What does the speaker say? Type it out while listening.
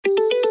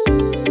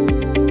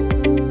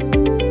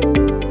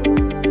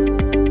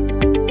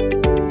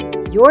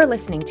You're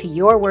listening to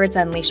Your Words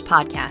Unleashed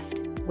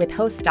podcast with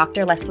host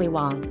Dr. Leslie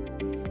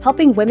Wong,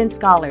 helping women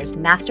scholars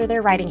master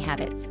their writing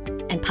habits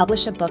and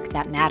publish a book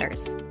that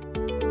matters.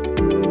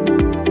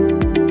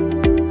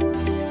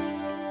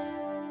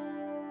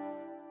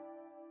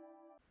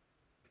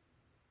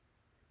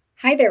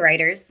 Hi there,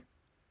 writers.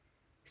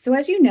 So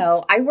as you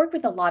know, I work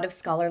with a lot of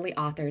scholarly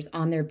authors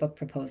on their book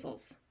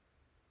proposals.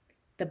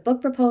 The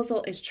book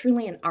proposal is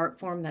truly an art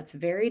form that's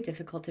very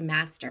difficult to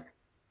master.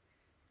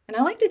 And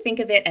I like to think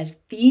of it as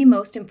the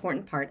most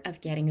important part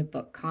of getting a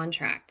book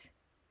contract.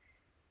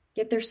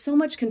 Yet there's so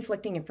much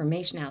conflicting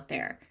information out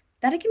there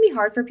that it can be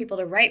hard for people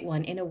to write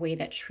one in a way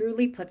that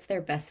truly puts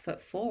their best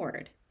foot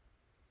forward.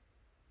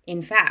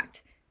 In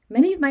fact,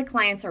 many of my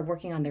clients are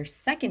working on their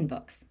second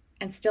books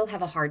and still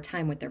have a hard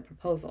time with their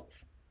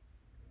proposals.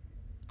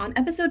 On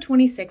episode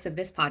 26 of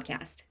this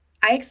podcast,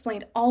 I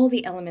explained all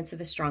the elements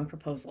of a strong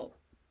proposal.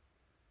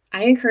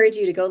 I encourage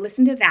you to go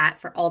listen to that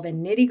for all the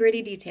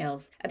nitty-gritty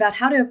details about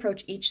how to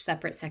approach each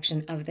separate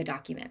section of the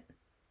document.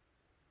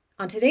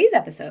 On today's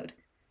episode,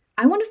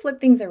 I want to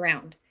flip things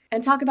around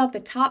and talk about the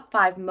top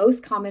 5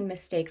 most common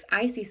mistakes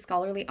I see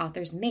scholarly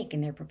authors make in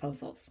their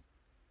proposals.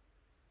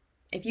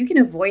 If you can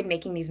avoid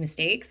making these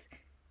mistakes,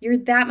 you're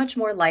that much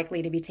more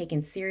likely to be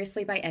taken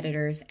seriously by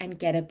editors and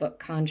get a book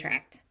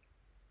contract.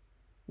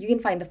 You can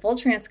find the full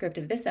transcript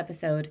of this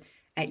episode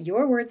at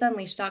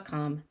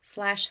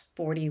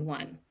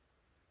yourwordsunleashed.com/41.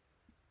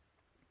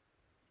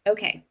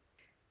 Okay,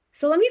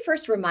 so let me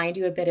first remind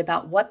you a bit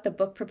about what the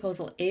book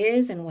proposal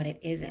is and what it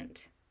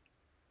isn't.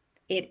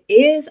 It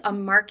is a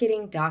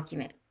marketing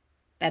document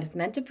that is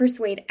meant to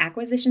persuade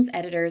acquisitions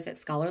editors at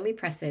scholarly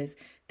presses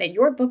that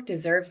your book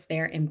deserves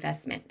their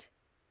investment.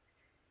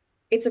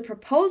 It's a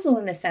proposal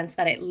in the sense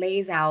that it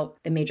lays out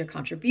the major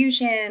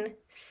contribution,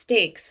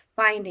 stakes,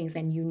 findings,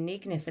 and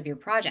uniqueness of your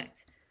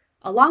project,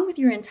 along with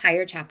your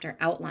entire chapter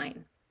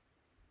outline.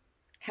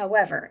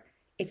 However,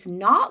 it's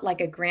not like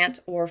a grant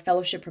or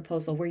fellowship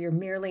proposal where you're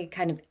merely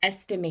kind of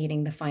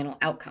estimating the final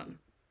outcome.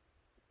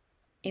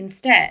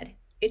 Instead,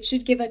 it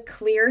should give a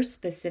clear,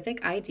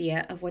 specific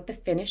idea of what the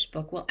finished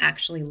book will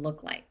actually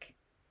look like.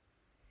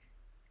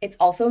 It's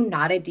also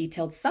not a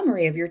detailed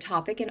summary of your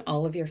topic and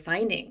all of your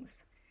findings.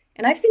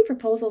 And I've seen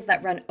proposals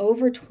that run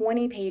over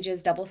 20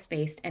 pages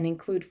double-spaced and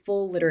include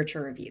full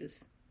literature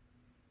reviews.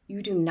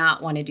 You do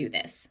not want to do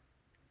this.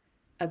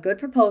 A good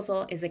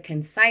proposal is a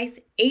concise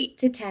 8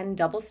 to 10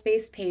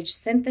 double-spaced page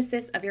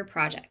synthesis of your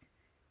project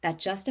that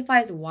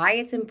justifies why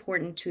it's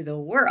important to the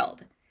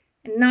world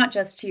and not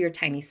just to your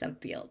tiny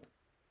subfield.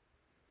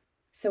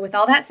 So with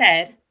all that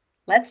said,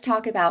 let's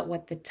talk about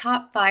what the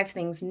top 5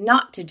 things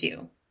not to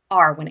do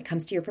are when it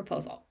comes to your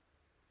proposal.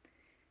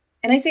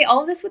 And I say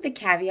all of this with the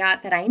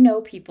caveat that I know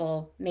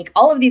people make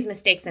all of these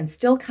mistakes and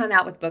still come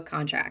out with book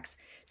contracts,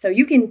 so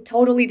you can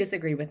totally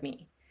disagree with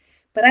me.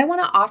 But I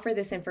want to offer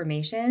this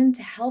information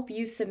to help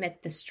you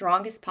submit the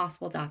strongest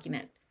possible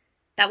document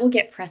that will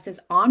get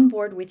presses on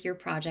board with your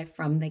project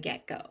from the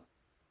get-go.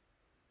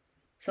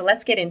 So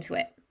let's get into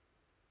it.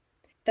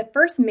 The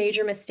first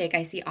major mistake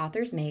I see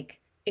authors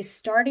make is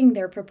starting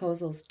their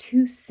proposals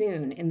too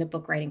soon in the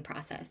book writing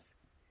process.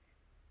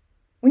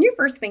 When you're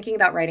first thinking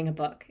about writing a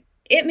book,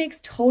 it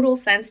makes total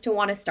sense to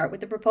want to start with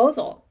the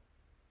proposal.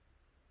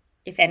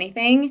 If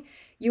anything,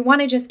 you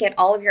want to just get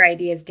all of your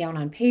ideas down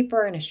on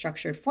paper in a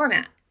structured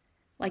format,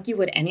 like you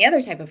would any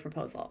other type of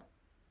proposal.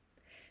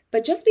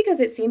 But just because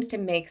it seems to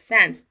make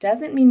sense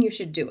doesn't mean you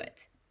should do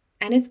it.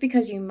 And it's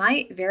because you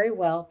might very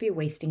well be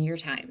wasting your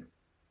time.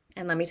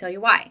 And let me tell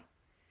you why.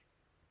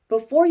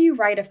 Before you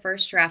write a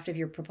first draft of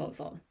your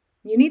proposal,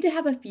 you need to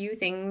have a few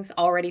things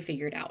already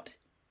figured out.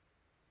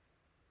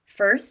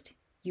 First,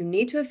 you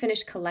need to have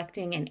finished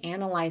collecting and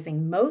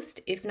analyzing most,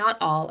 if not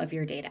all, of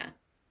your data.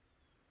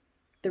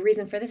 The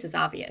reason for this is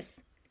obvious.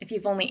 If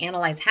you've only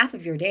analyzed half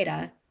of your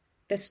data,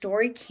 the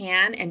story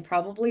can and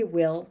probably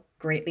will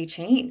greatly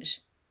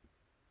change.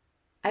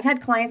 I've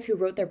had clients who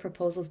wrote their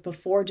proposals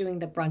before doing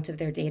the brunt of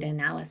their data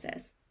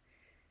analysis.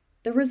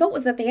 The result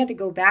was that they had to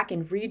go back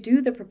and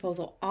redo the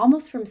proposal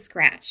almost from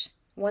scratch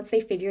once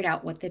they figured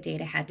out what the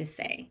data had to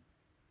say.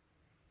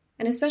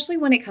 And especially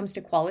when it comes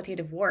to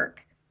qualitative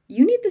work,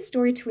 you need the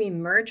story to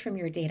emerge from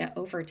your data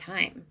over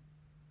time.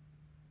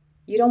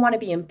 You don't want to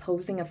be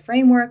imposing a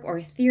framework or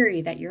a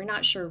theory that you're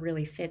not sure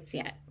really fits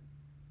yet.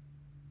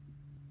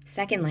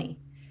 Secondly,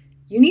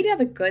 you need to have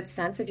a good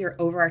sense of your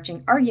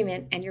overarching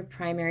argument and your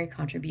primary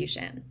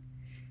contribution.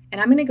 And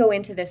I'm going to go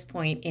into this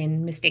point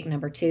in mistake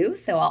number 2,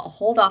 so I'll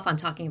hold off on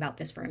talking about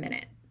this for a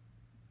minute.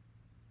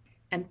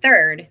 And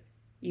third,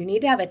 you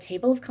need to have a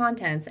table of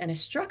contents and a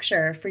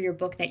structure for your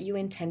book that you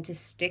intend to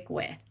stick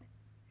with.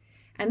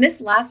 And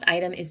this last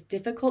item is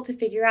difficult to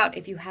figure out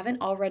if you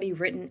haven't already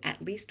written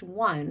at least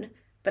 1,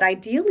 but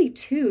ideally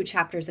 2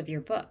 chapters of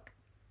your book.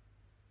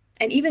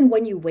 And even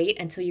when you wait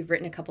until you've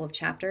written a couple of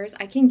chapters,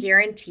 I can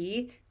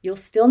guarantee you'll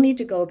still need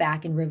to go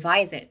back and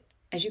revise it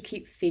as you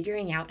keep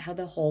figuring out how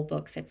the whole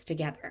book fits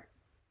together.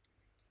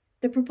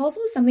 The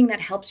proposal is something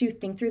that helps you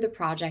think through the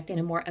project in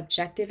a more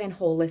objective and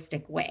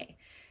holistic way.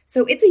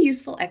 So it's a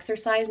useful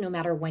exercise no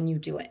matter when you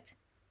do it.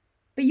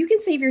 but you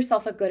can save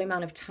yourself a good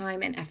amount of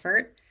time and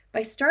effort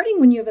by starting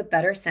when you have a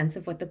better sense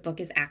of what the book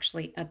is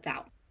actually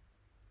about.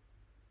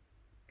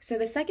 So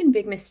the second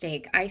big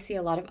mistake I see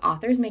a lot of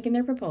authors make in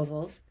their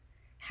proposals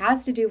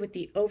has to do with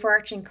the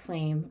overarching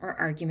claim or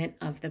argument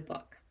of the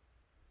book.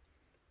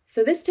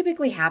 So this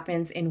typically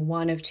happens in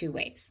one of two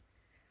ways.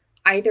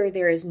 Either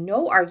there is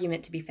no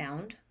argument to be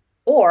found,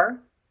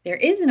 or there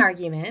is an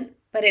argument,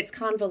 but it's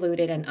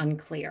convoluted and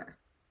unclear.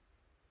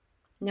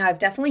 Now, I've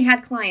definitely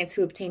had clients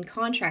who obtained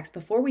contracts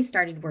before we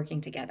started working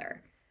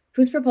together,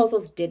 whose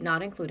proposals did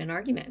not include an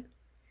argument.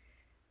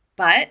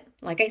 But,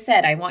 like I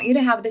said, I want you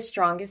to have the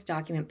strongest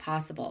document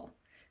possible.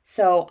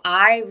 So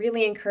I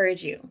really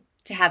encourage you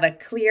to have a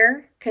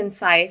clear,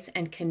 concise,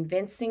 and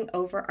convincing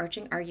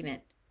overarching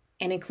argument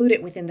and include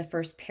it within the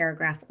first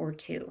paragraph or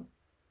two.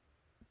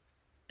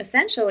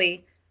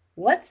 Essentially,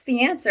 what's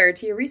the answer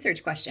to your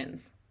research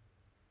questions?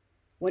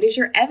 What is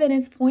your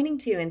evidence pointing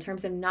to in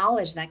terms of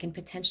knowledge that can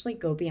potentially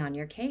go beyond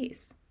your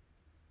case?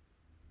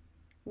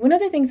 One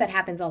of the things that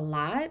happens a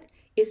lot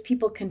is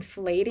people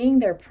conflating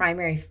their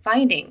primary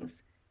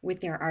findings with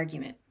their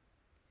argument.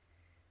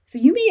 So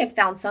you may have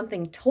found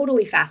something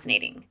totally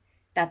fascinating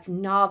that's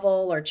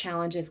novel or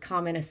challenges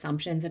common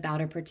assumptions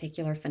about a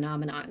particular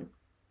phenomenon.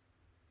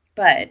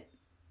 But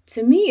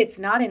to me, it's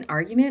not an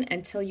argument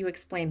until you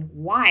explain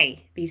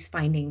why these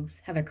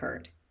findings have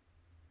occurred.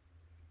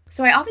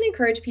 So I often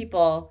encourage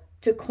people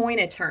to coin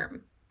a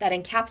term that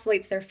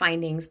encapsulates their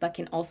findings but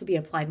can also be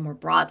applied more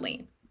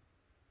broadly.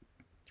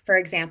 For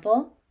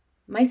example,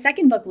 my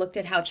second book looked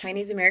at how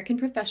Chinese American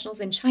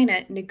professionals in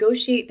China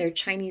negotiate their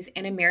Chinese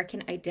and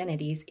American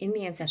identities in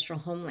the ancestral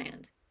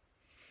homeland.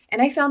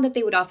 And I found that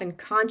they would often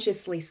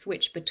consciously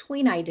switch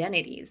between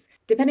identities,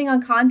 depending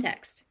on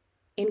context,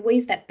 in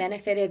ways that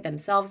benefited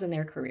themselves and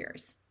their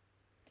careers.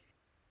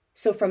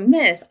 So from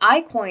this,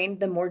 I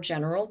coined the more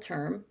general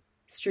term,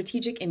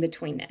 strategic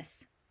in-betweenness,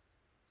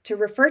 to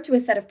refer to a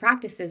set of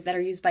practices that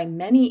are used by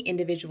many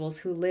individuals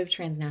who live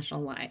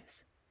transnational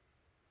lives.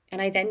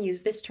 And I then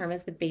use this term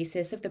as the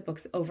basis of the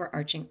book's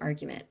overarching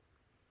argument.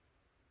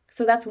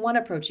 So that's one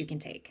approach you can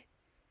take.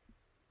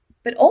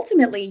 But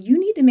ultimately, you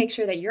need to make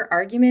sure that your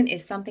argument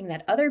is something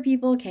that other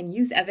people can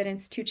use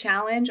evidence to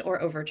challenge or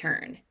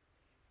overturn.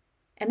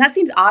 And that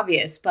seems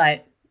obvious,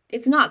 but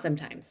it's not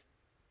sometimes.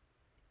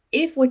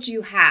 If what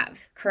you have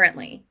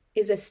currently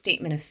is a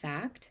statement of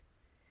fact,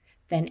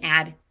 then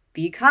add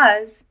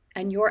because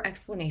and your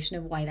explanation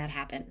of why that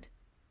happened.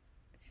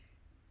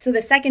 So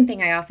the second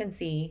thing I often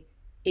see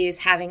is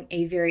having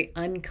a very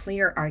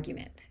unclear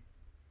argument.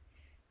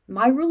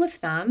 My rule of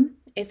thumb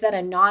is that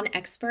a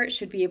non-expert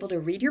should be able to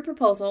read your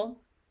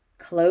proposal,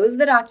 close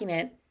the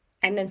document,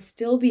 and then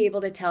still be able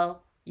to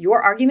tell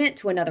your argument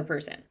to another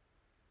person.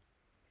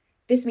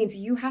 This means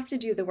you have to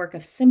do the work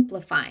of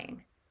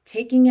simplifying,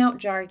 taking out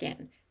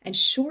jargon, and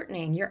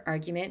shortening your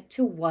argument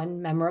to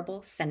one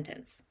memorable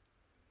sentence.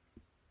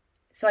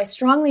 So I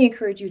strongly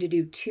encourage you to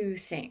do two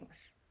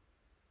things.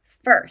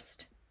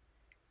 First,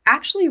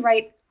 actually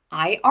write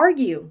 "I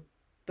argue"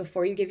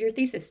 before you give your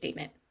thesis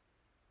statement.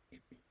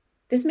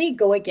 This may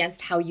go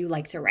against how you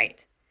like to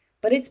write,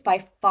 but it's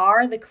by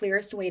far the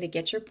clearest way to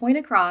get your point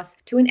across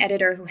to an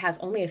editor who has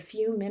only a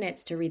few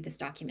minutes to read this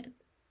document.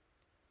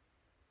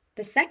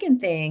 The second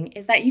thing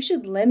is that you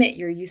should limit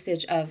your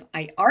usage of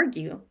 "I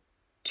argue"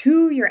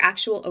 to your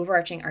actual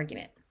overarching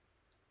argument.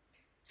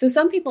 So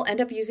some people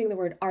end up using the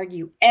word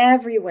argue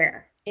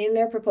everywhere in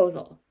their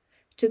proposal,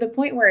 to the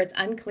point where it's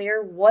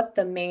unclear what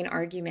the main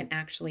argument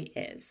actually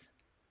is.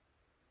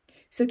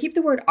 So keep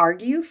the word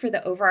argue for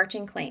the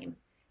overarching claim,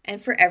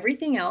 and for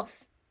everything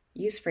else,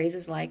 use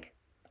phrases like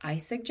 "I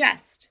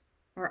suggest"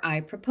 or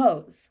 "I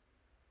propose."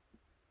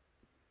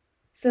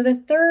 So the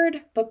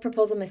third book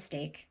proposal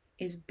mistake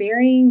is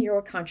burying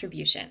your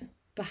contribution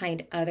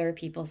behind other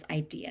people's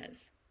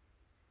ideas.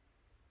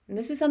 And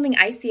this is something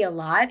I see a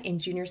lot in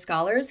junior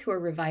scholars who are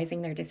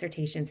revising their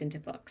dissertations into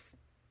books.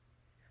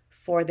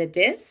 For the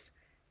diss,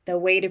 the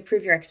way to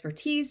prove your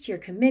expertise to your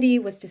committee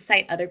was to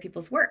cite other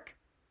people's work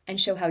and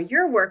show how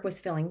your work was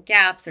filling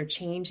gaps or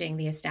changing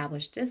the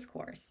established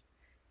discourse.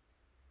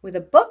 With a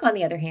book, on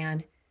the other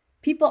hand,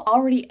 people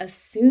already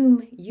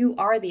assume you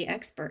are the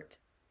expert.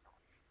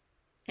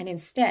 And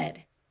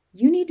instead,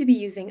 you need to be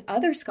using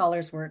other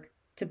scholars' work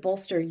to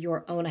bolster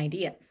your own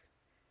ideas.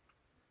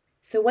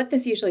 So what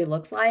this usually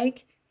looks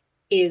like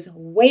is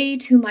way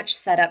too much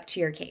setup to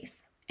your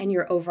case and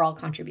your overall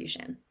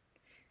contribution.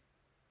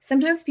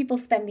 Sometimes people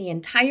spend the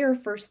entire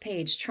first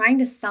page trying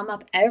to sum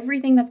up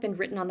everything that's been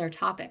written on their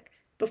topic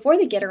before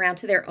they get around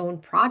to their own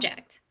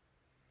project.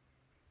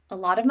 A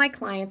lot of my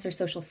clients are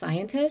social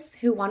scientists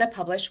who want to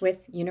publish with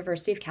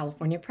University of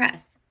California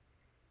Press.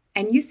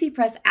 And UC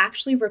Press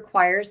actually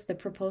requires the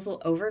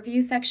proposal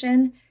overview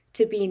section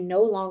to be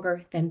no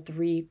longer than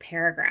 3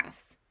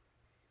 paragraphs.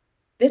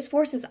 This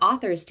forces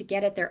authors to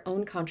get at their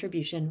own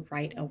contribution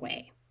right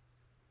away.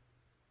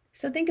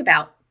 So think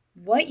about,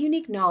 what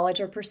unique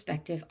knowledge or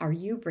perspective are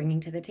you bringing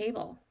to the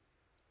table?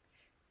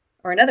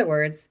 Or in other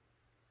words,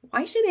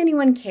 why should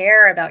anyone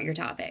care about your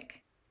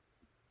topic?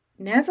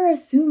 Never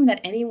assume that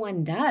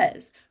anyone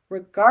does.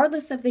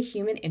 regardless of the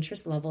human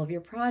interest level of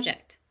your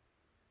project.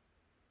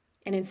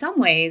 And in some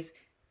ways,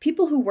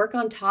 people who work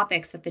on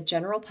topics that the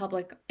general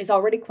public is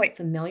already quite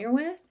familiar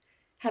with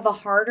have a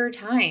harder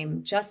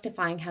time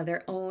justifying how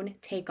their own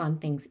take on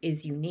things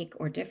is unique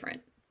or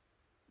different.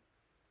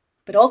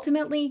 But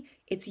ultimately,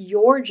 it's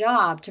your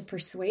job to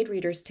persuade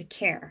readers to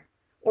care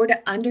or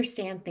to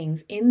understand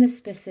things in the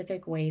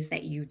specific ways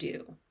that you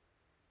do.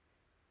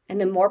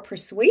 And the more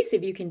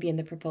persuasive you can be in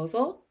the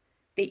proposal,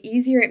 the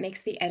easier it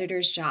makes the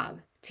editor's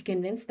job to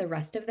convince the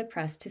rest of the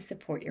press to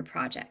support your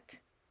project.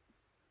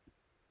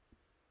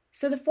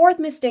 So the fourth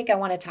mistake I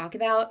want to talk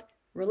about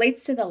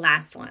relates to the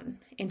last one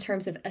in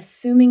terms of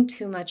assuming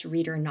too much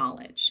reader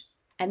knowledge.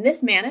 And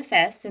this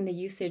manifests in the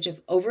usage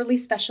of overly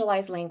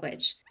specialized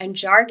language and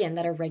jargon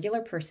that a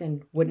regular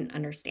person wouldn't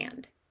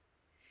understand.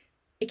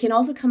 It can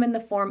also come in the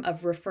form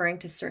of referring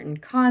to certain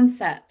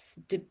concepts,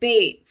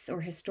 debates,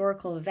 or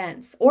historical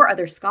events, or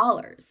other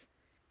scholars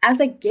as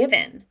a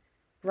given,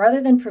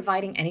 rather than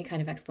providing any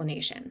kind of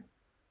explanation.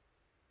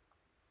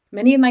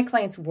 Many of my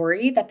clients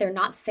worry that they're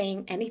not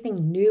saying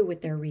anything new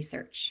with their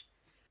research.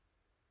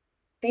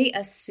 They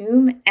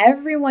assume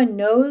everyone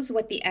knows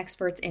what the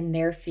experts in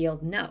their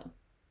field know,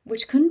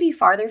 which couldn't be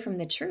farther from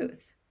the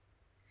truth.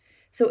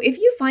 So if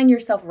you find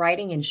yourself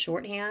writing in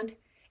shorthand,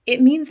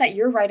 it means that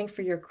you're writing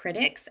for your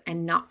critics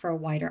and not for a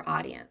wider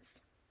audience.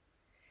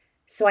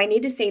 So I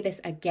need to say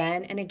this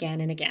again and again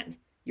and again.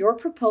 Your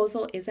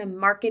proposal is a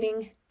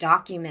marketing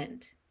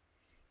document.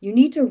 You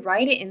need to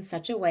write it in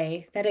such a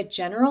way that a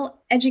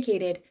general,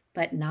 educated,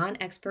 but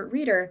non-expert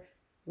reader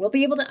will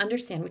be able to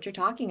understand what you're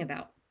talking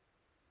about.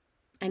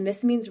 And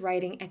this means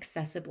writing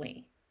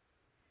accessibly.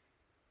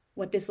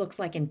 What this looks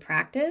like in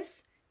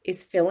practice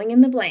is filling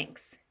in the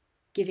blanks,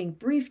 giving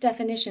brief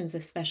definitions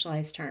of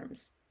specialized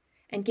terms,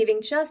 and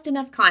giving just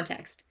enough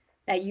context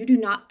that you do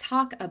not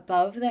talk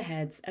above the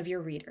heads of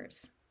your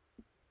readers.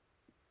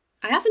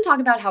 I often talk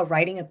about how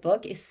writing a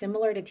book is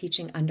similar to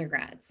teaching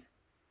undergrads.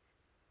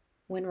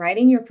 When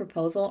writing your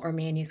proposal or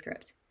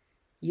manuscript,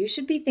 you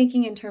should be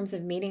thinking in terms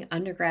of meeting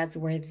undergrads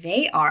where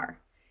they are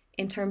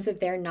in terms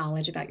of their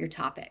knowledge about your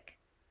topic.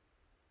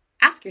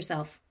 Ask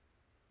yourself,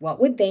 what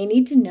would they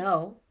need to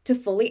know to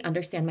fully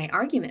understand my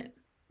argument?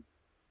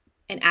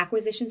 An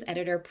acquisitions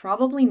editor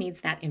probably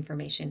needs that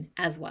information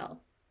as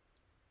well.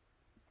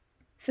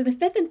 So the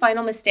fifth and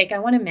final mistake I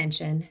want to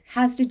mention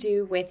has to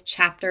do with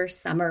chapter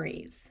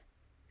summaries.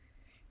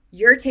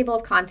 Your table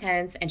of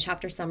contents and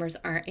chapter summaries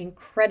are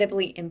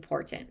incredibly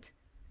important.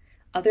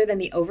 Other than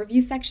the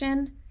overview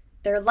section,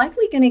 they're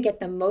likely going to get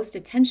the most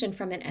attention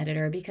from an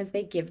editor because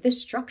they give the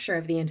structure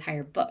of the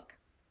entire book.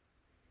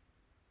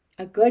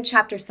 A good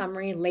chapter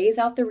summary lays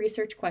out the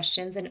research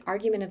questions and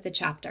argument of the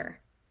chapter,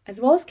 as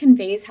well as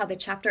conveys how the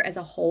chapter as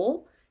a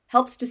whole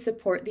helps to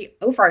support the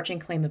overarching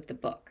claim of the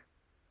book.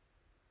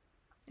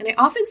 And I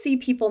often see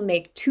people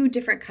make two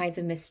different kinds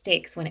of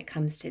mistakes when it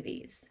comes to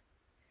these.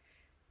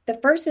 The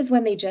first is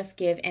when they just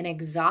give an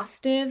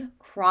exhaustive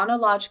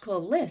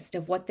chronological list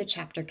of what the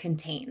chapter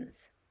contains.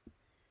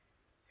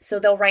 So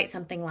they'll write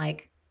something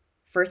like,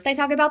 first I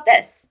talk about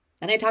this,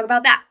 then I talk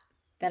about that,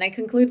 then I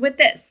conclude with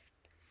this.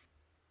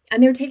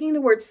 And they're taking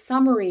the word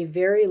summary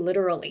very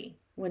literally,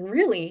 when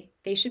really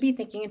they should be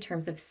thinking in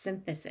terms of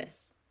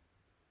synthesis.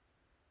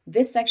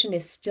 This section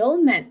is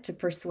still meant to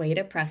persuade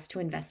a press to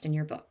invest in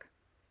your book.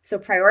 So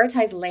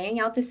prioritize laying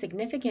out the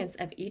significance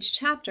of each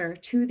chapter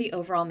to the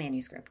overall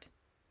manuscript.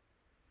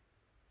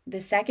 The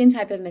second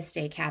type of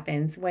mistake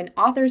happens when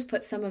authors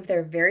put some of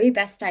their very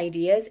best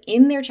ideas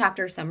in their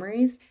chapter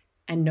summaries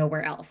and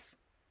nowhere else.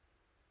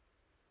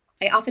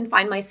 I often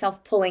find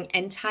myself pulling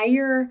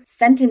entire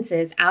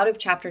sentences out of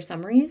chapter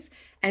summaries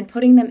and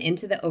putting them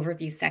into the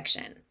overview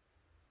section.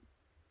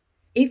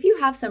 If you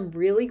have some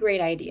really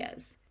great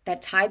ideas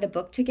that tie the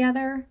book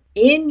together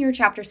in your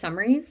chapter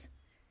summaries,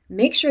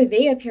 make sure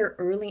they appear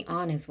early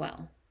on as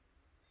well.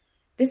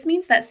 This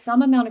means that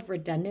some amount of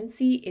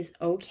redundancy is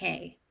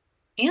okay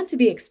and to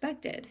be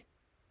expected.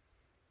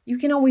 You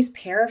can always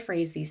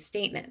paraphrase these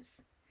statements,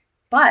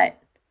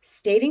 but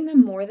stating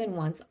them more than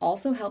once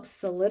also helps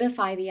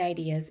solidify the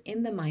ideas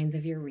in the minds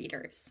of your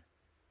readers.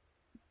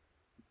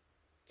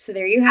 So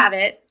there you have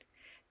it,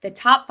 the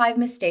top 5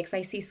 mistakes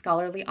I see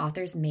scholarly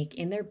authors make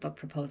in their book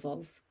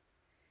proposals.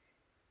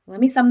 Let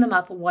me sum them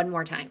up one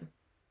more time.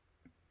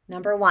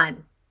 Number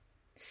 1,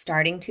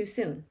 starting too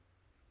soon.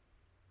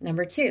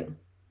 Number 2,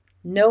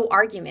 no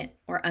argument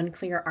or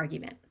unclear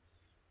argument.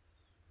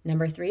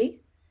 Number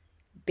 3,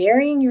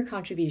 burying your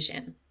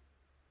contribution.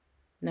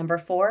 Number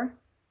 4,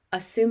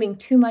 assuming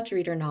too much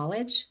reader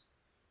knowledge.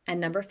 And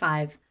number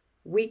 5,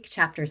 weak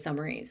chapter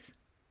summaries.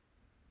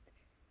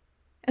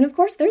 And of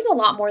course, there's a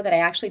lot more that I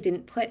actually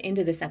didn't put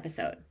into this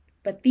episode,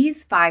 but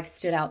these 5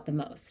 stood out the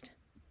most.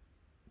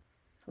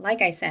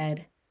 Like I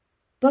said,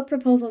 book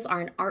proposals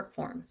are an art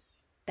form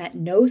that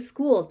no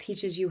school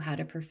teaches you how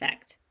to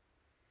perfect.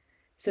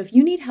 So if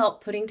you need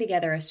help putting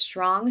together a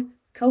strong,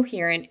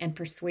 coherent, and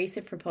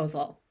persuasive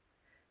proposal,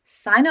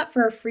 sign up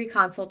for a free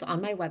consult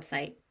on my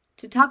website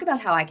to talk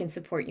about how I can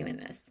support you in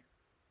this.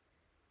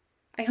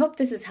 I hope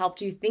this has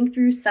helped you think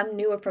through some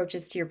new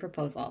approaches to your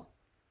proposal.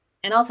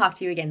 And I'll talk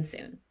to you again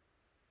soon.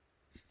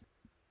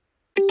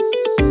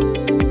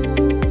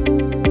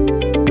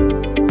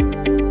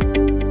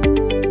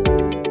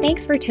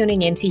 Thanks for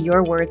tuning in to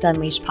Your Words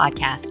Unleashed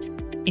podcast.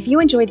 If you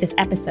enjoyed this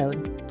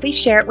episode, please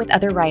share it with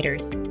other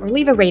writers or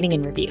leave a rating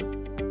and review.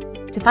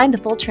 To find the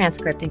full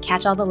transcript and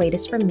catch all the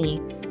latest from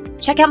me,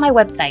 check out my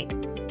website,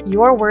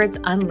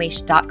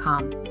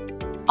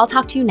 yourwordsunleashed.com. I'll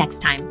talk to you next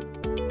time.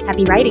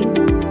 Happy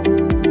writing!